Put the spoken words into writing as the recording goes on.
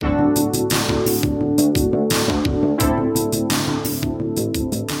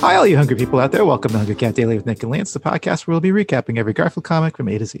Hi, all you hungry people out there. Welcome to Hungry Cat Daily with Nick and Lance, the podcast where we'll be recapping every Garfield comic from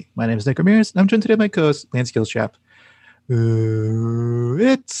A to Z. My name is Nick Ramirez, and I'm joined today by my co-host, Lance Gilstrap.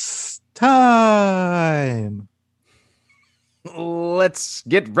 It's time. Let's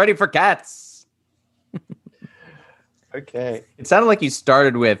get ready for cats. Okay. It sounded like you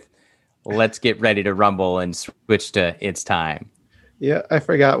started with let's get ready to rumble and switch to it's time. Yeah, I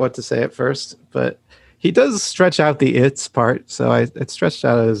forgot what to say at first, but he does stretch out the it's part, so it stretched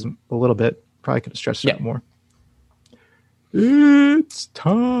out as a little bit. Probably could have stretched it out more. It's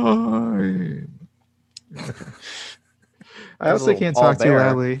time. Okay. I also can't talk too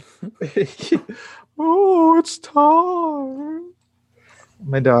loudly. Oh, it's time.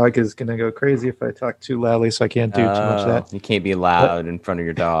 My dog is going to go crazy if I talk too loudly, so I can't do too much of that. You can't be loud in front of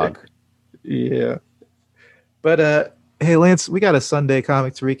your dog. Yeah. But, hey, Lance, we got a Sunday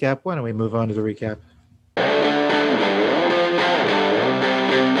comic to recap. Why don't we move on to the recap?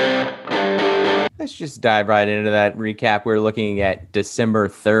 Let's just dive right into that recap. We're looking at December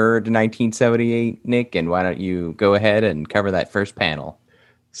 3rd, 1978, Nick, and why don't you go ahead and cover that first panel?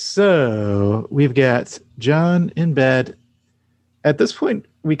 So we've got John in bed. At this point,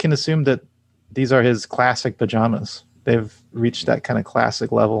 we can assume that these are his classic pajamas. They've reached that kind of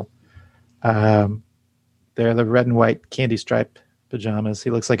classic level. They're the red and white candy stripe pajamas. He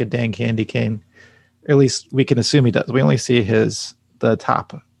looks like a dang candy cane. Or at least we can assume he does. We only see the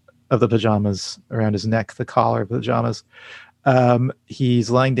top of the pajamas around his neck, the collar of the pajamas. He's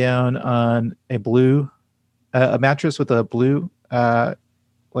lying down on a mattress with a blue, I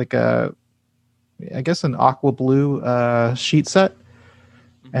guess an aqua blue sheet set.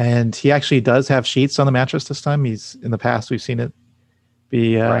 And he actually does have sheets on the mattress this time. In the past, we've seen it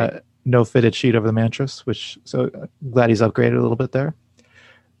be no fitted sheet over the mattress, so glad he's upgraded a little bit there.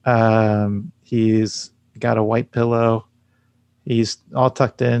 He's got a white pillow. He's all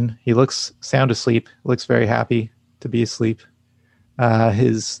tucked in. He looks sound asleep. Looks very happy to be asleep.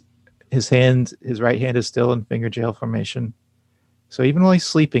 His right hand is still in finger jail formation. So even while he's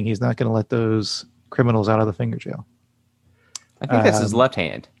sleeping, he's not going to let those criminals out of the finger jail. I think that's his left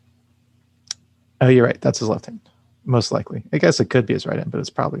hand. Oh, you're right. That's his left hand. Most likely. I guess it could be his right hand, but it's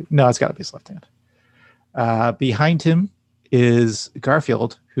got to be his left hand. Behind him is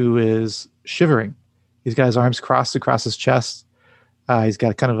Garfield, who is shivering. He's got his arms crossed across his chest. He's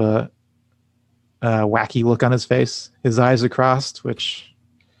got kind of a wacky look on his face. His eyes are crossed, which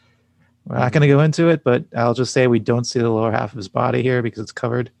we're not going to go into it, but I'll just say we don't see the lower half of his body here because it's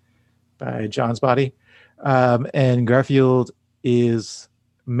covered by John's body. And Garfield is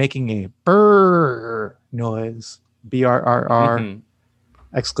making a brrr noise, BRRR,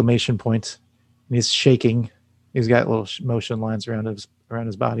 exclamation point. And he's shaking. He's got little motion lines around his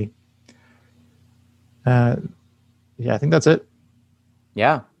body. Yeah, I think that's it.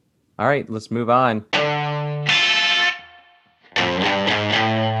 Yeah. All right, let's move on.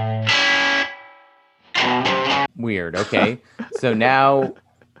 Weird. Okay. So now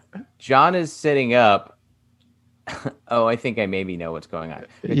John is sitting up. Oh, I think I maybe know what's going on.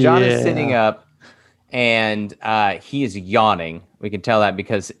 John is sitting up and he is yawning. We can tell that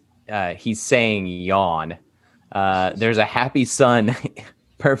because he's saying yawn. There's a happy sun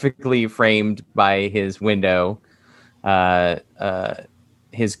perfectly framed by his window,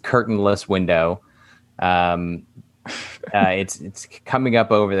 his curtainless window. It's coming up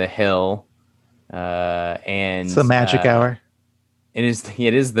over the hill, and it's the magic hour. It is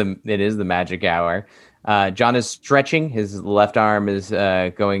the magic hour. John is stretching. His left arm is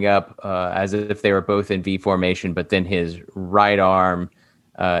going up as if they were both in V formation, but then his right arm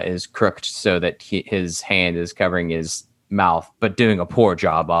is crooked so that his hand is covering his mouth, but doing a poor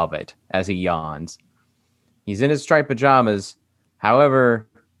job of it as he yawns. He's in his striped pajamas. However,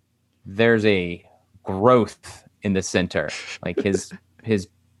 there's a growth in the center. Like his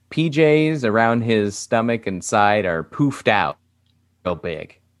PJs around his stomach and side are poofed out real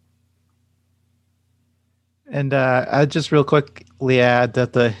big. And I just real quickly add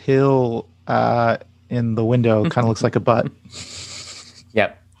that the hill in the window kind of looks like a butt.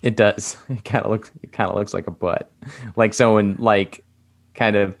 Yep, it does. It kind of looks like a butt, like someone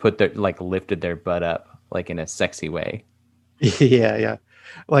kind of lifted their butt up in a sexy way. Yeah,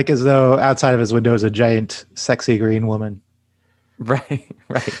 like as though outside of his window is a giant, sexy green woman. Right.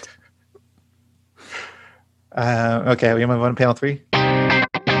 Okay, we move on to panel 3.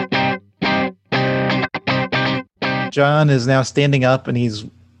 John is now standing up and he's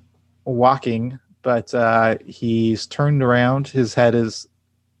walking, but he's turned around. His head is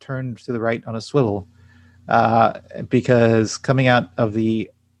turned to the right on a swivel because sticking out of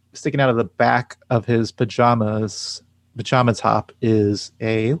the back of his pajamas pajama top is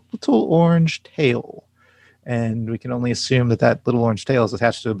a little orange tail, and we can only assume that that little orange tail is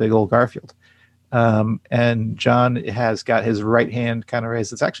attached to a big old Garfield. And John has got his right hand kind of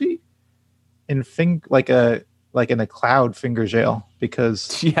raised. It's actually in like in a cloud finger jail,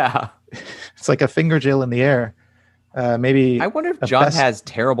 because Yeah. it's like a finger jail in the air. Maybe I wonder if John has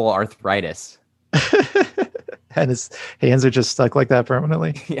terrible arthritis. and his hands are just stuck like that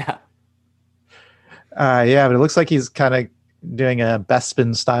permanently. Yeah. Yeah, but it looks like he's kind of doing a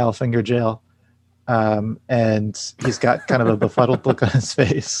Bespin style finger jail. And he's got kind of a befuddled look on his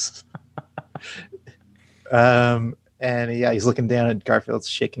face. And yeah, he's looking down at Garfield's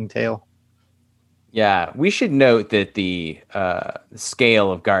shaking tail. Yeah, we should note that the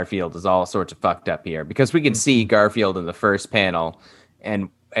scale of Garfield is all sorts of fucked up here, because we can see Garfield in the first panel and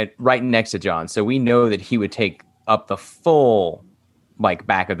right next to John. So we know that he would take up the full like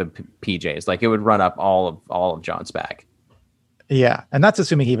back of the PJs. Like it would run up all of John's back. Yeah, and that's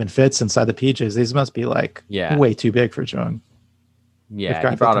assuming he even fits inside the PJs. These must be like way too big for John. Yeah,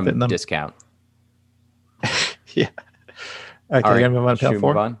 he brought him a discount. Yeah. Okay, we're gonna move on to panel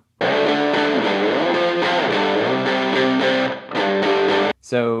 4.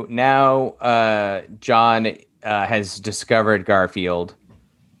 So now John has discovered Garfield,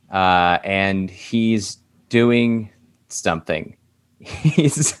 and he's doing something.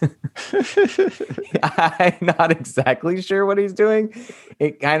 I'm not exactly sure what he's doing.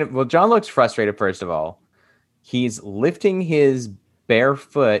 John looks frustrated, first of all. He's lifting his bare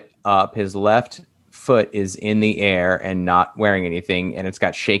foot up. His left foot is in the air and not wearing anything, and it's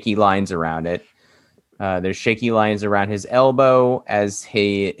got shaky lines around it. There's shaky lines around his elbow as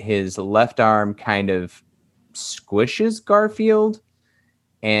his left arm kind of squishes Garfield,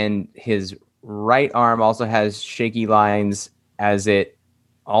 and his right arm also has shaky lines as it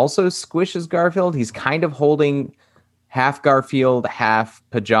also squishes Garfield. He's kind of holding half Garfield, half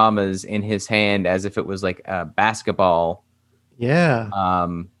pajamas in his hand as if it was like a basketball. Yeah.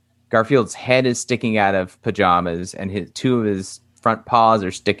 Garfield's head is sticking out of pajamas, and two of his front paws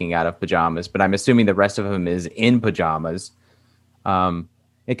are sticking out of pajamas, but I'm assuming the rest of him is in pajamas. It kind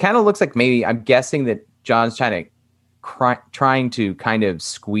of looks like I'm guessing that John's trying to kind of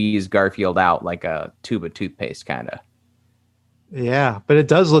squeeze Garfield out like a tube of toothpaste, kind of. Yeah, but it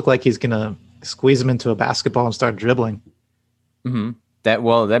does look like he's gonna squeeze him into a basketball and start dribbling. Mm-hmm.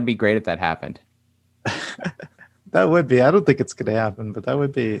 That'd be great if that happened. That would be. I don't think it's gonna happen, but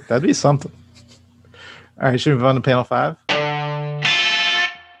that'd be something. All right, should we move on to panel 5?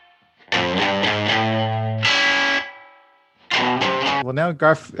 Well, now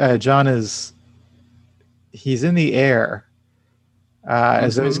John he's in the air,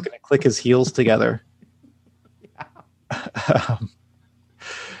 as though he's going to click his heels together. He's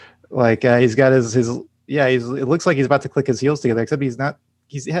got it looks like he's about to click his heels together, except he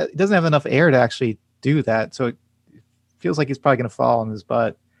doesn't have enough air to actually do that. So it feels like he's probably going to fall on his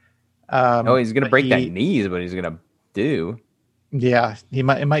butt. He's going to break that knee is what he's going to do. Yeah, it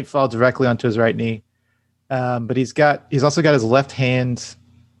might fall directly onto his right knee. But he's also got his left hand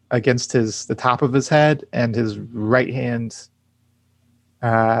against the top of his head, and his right hand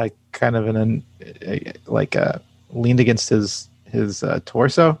kind of leaned against his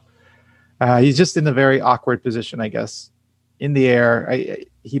torso. He's just in a very awkward position, I guess, in the air.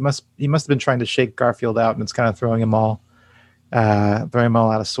 He must have been trying to shake Garfield out, and it's kind of throwing him all out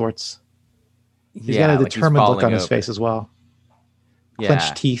of sorts. He's got a determined look on his face as well.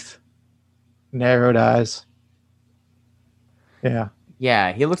 Clenched teeth. Narrowed eyes. Yeah.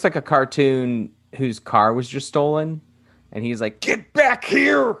 Yeah, he looks like a cartoon whose car was just stolen, and he's like, "Get back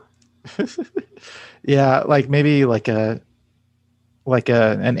here!" Yeah, like maybe like an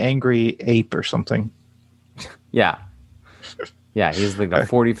angry ape or something. Yeah. Yeah, he's like a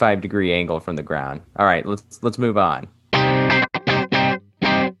 45-degree angle from the ground. All right, let's move on.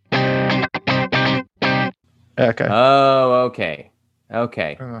 Okay. Oh, okay.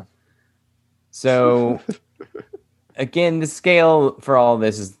 So again, the scale for all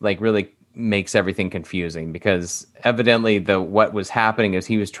this is like really makes everything confusing, because evidently what was happening is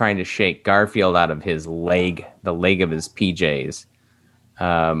he was trying to shake Garfield out of his leg, the leg of his PJs.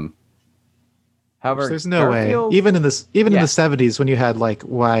 However, there's no Garfield, way, even in the 70s when you had like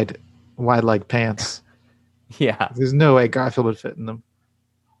wide leg pants. Yeah, there's no way Garfield would fit in them.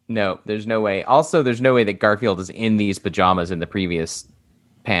 No, there's no way. Also, there's no way that Garfield is in these pajamas in the previous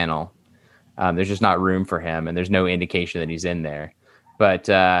panel. There's just not room for him, and there's no indication that he's in there. But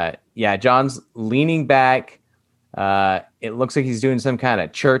John's leaning back. It looks like he's doing some kind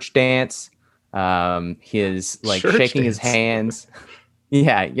of church dance. He's like church shaking dance. His hands.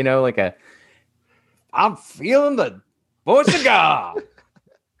 Yeah, like I'm feeling the For cigar.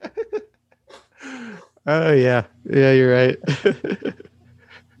 Oh yeah, yeah, you're right.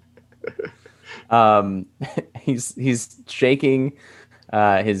 Um, he's shaking.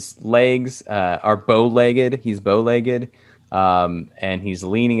 His legs are bow-legged. He's bow-legged, and he's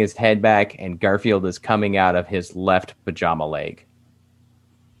leaning his head back. And Garfield is coming out of his left pajama leg.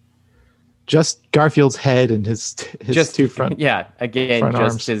 Just Garfield's head and his Just two front yeah. Again, front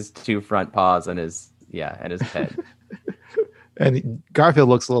just arms. his two front paws and his head. And Garfield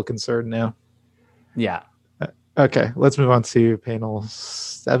looks a little concerned now. Yeah. Okay, let's move on to panel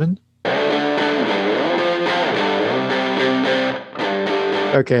 7.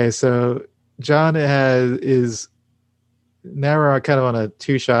 Okay, so John is now we're kind of on a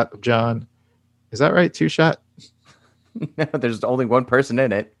 2-shot of John. Is that right? 2-shot? No, there's only one person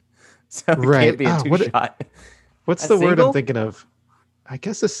in it, so it Right. can't be a two-shot. What's A the word I'm single? thinking of? I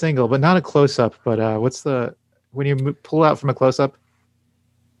guess a single, but not a close-up. But what's the when you pull out from a close-up?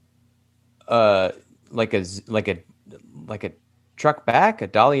 Like a truck back, a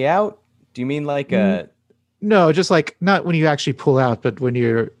dolly out. Do you mean like a No, just like not when you actually pull out, but when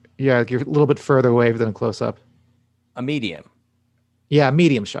you're a little bit further away than a close-up. medium? Yeah, a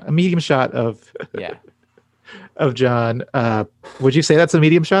medium shot of Yeah, of John. Would you say that's a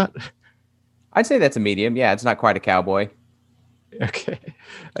medium shot? I'd say that's a medium. Yeah, it's not quite a cowboy. Okay,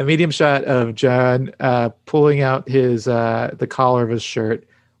 a medium shot of John pulling out his the collar of his shirt,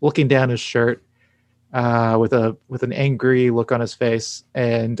 looking down his shirt with an angry look on his face,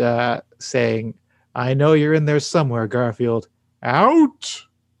 and saying, "I know you're in there somewhere, Garfield. Out!"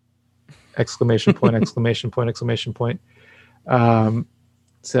 Exclamation point! Exclamation point! Exclamation point!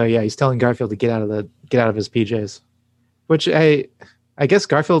 So yeah, he's telling Garfield to get out of his PJs, which I guess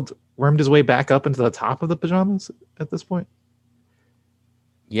Garfield wormed his way back up into the top of the pajamas at this point.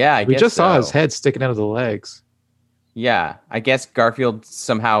 Yeah, I We guess just saw so. his head sticking out of the legs. Yeah, I guess Garfield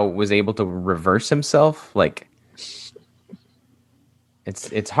somehow was able to reverse himself. Like,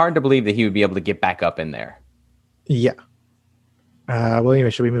 it's hard to believe that he would be able to get back up in there. Yeah. Well, anyway,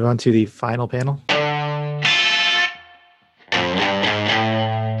 should we move on to the final panel?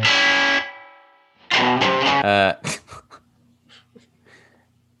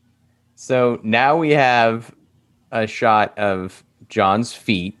 So now we have a shot of John's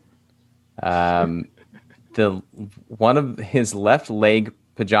feet. The one of his left leg,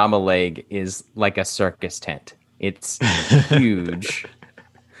 pajama leg, is like a circus tent. It's huge.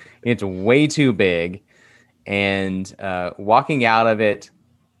 It's way too big, and walking out of it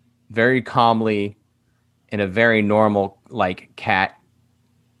very calmly in a very normal like cat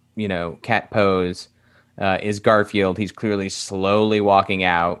pose is Garfield. He's clearly slowly walking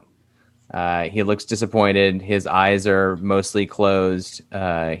out. He looks disappointed. His eyes are mostly closed.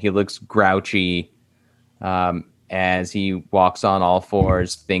 He looks grouchy as he walks on all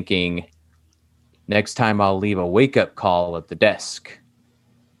fours, thinking, next time I'll leave a wake-up call at the desk.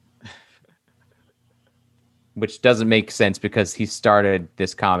 Which doesn't make sense because he started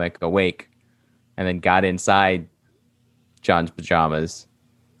this comic awake and then got inside John's pajamas.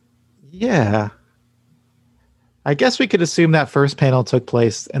 Yeah. I guess we could assume that first panel took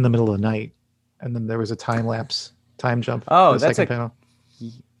place in the middle of the night, and then there was a time jump. Oh, for the that's second panel.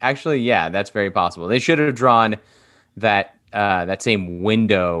 Actually, yeah, that's very possible. They should have drawn that same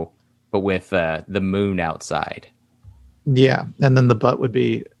window, but with the moon outside. Yeah, and then the butt would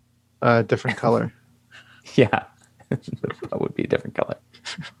be a different color. Yeah, that would be a different color.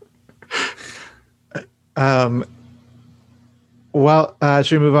 Well,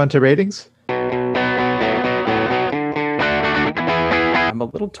 should we move on to ratings? I'm a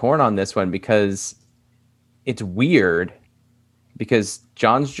little torn on this one because it's weird. Because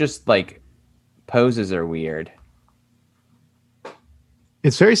John's just like poses are weird.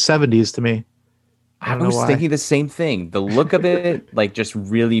 It's very 70s to me. I was thinking the same thing. The look of it, like, just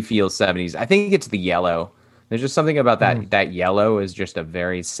really feels 70s. I think it's the yellow. There's just something about that. That yellow is just a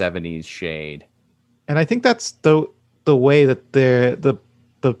very 70s shade. And I think that's the way that the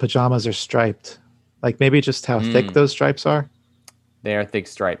pajamas are striped. Like maybe just how thick those stripes are. They are thick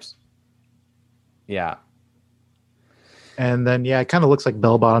stripes. Yeah. And then yeah, it kind of looks like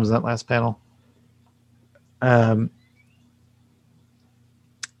bell bottoms in that last panel.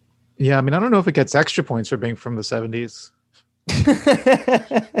 Yeah, I mean, I don't know if it gets extra points for being from the 70s.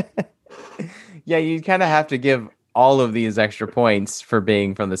 Yeah, you kind of have to give all of these extra points for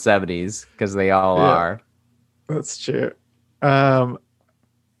being from the 70s because they all are. That's true. I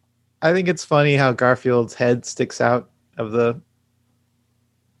think it's funny how Garfield's head sticks out of the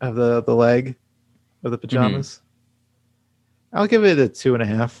leg of the pajamas. I'll give it a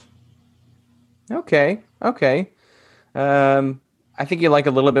 2.5. Okay. I think you like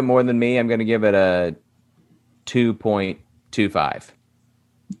a little bit more than me. I'm going to give it a 2.25.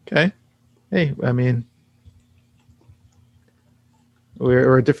 Okay. Hey, I mean,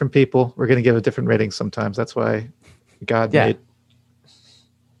 we're different people. We're going to give a different rating sometimes. That's why God made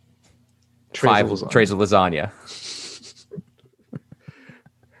trays of lasagna.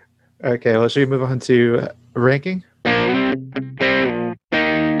 Okay, well, should we move on to ranking?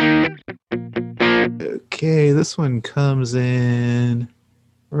 Okay, this one comes in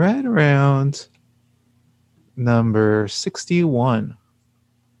right around number 61.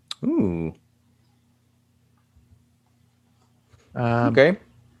 Ooh. Okay.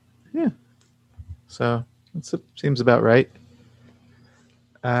 Yeah. So that seems about right.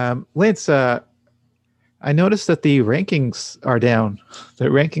 Lance, I noticed that the rankings are down. The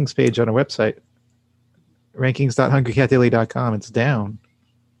rankings page on our website, rankings.hungrycatdaily.com, it's down.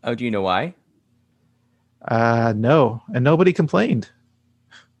 Oh, do you know why? No, and nobody complained.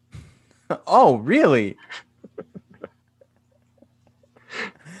 Oh, really?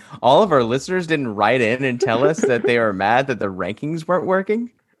 All of our listeners didn't write in and tell us that they were mad that the rankings weren't working?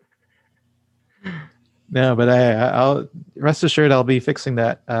 No, but I'll rest assured I'll be fixing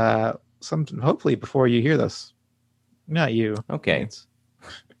that hopefully before you hear this. Not you. Okay. Lance.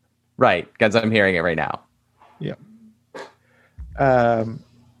 Right, because I'm hearing it right now. Yeah.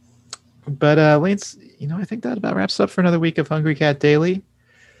 But Lance, I think that about wraps up for another week of Hungry Cat Daily.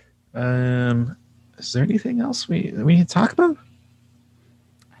 Is there anything else we need to talk about?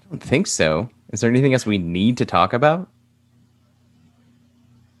 I don't think so. Is there anything else we need to talk about?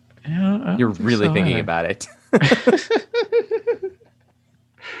 You're really thinking about it.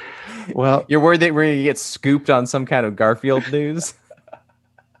 Well, you're worried that we're going to get scooped on some kind of Garfield news?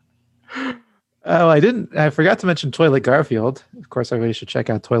 Oh, I forgot to mention Toilet Garfield. Of course, everybody should check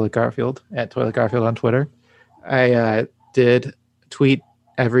out Toilet Garfield at Toilet Garfield on Twitter. I did tweet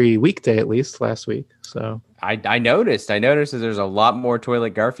every weekday at least last week. So I noticed that there's a lot more Toilet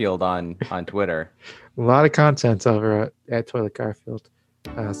Garfield on Twitter. A lot of content over at Toilet Garfield.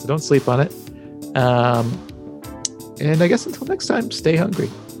 So don't sleep on it. And I guess until next time, stay hungry.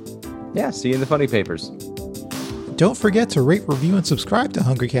 Yeah, see you in the funny papers. Don't forget to rate, review, and subscribe to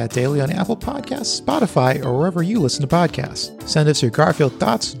Hungry Cat Daily on Apple Podcasts, Spotify, or wherever you listen to podcasts. Send us your Garfield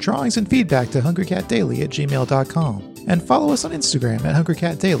thoughts, drawings, and feedback to hungrycatdaily@gmail.com. And follow us on Instagram at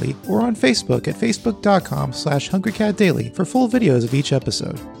hungrycatdaily or on Facebook at facebook.com/hungrycatdaily for full videos of each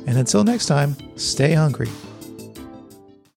episode. And until next time, stay hungry.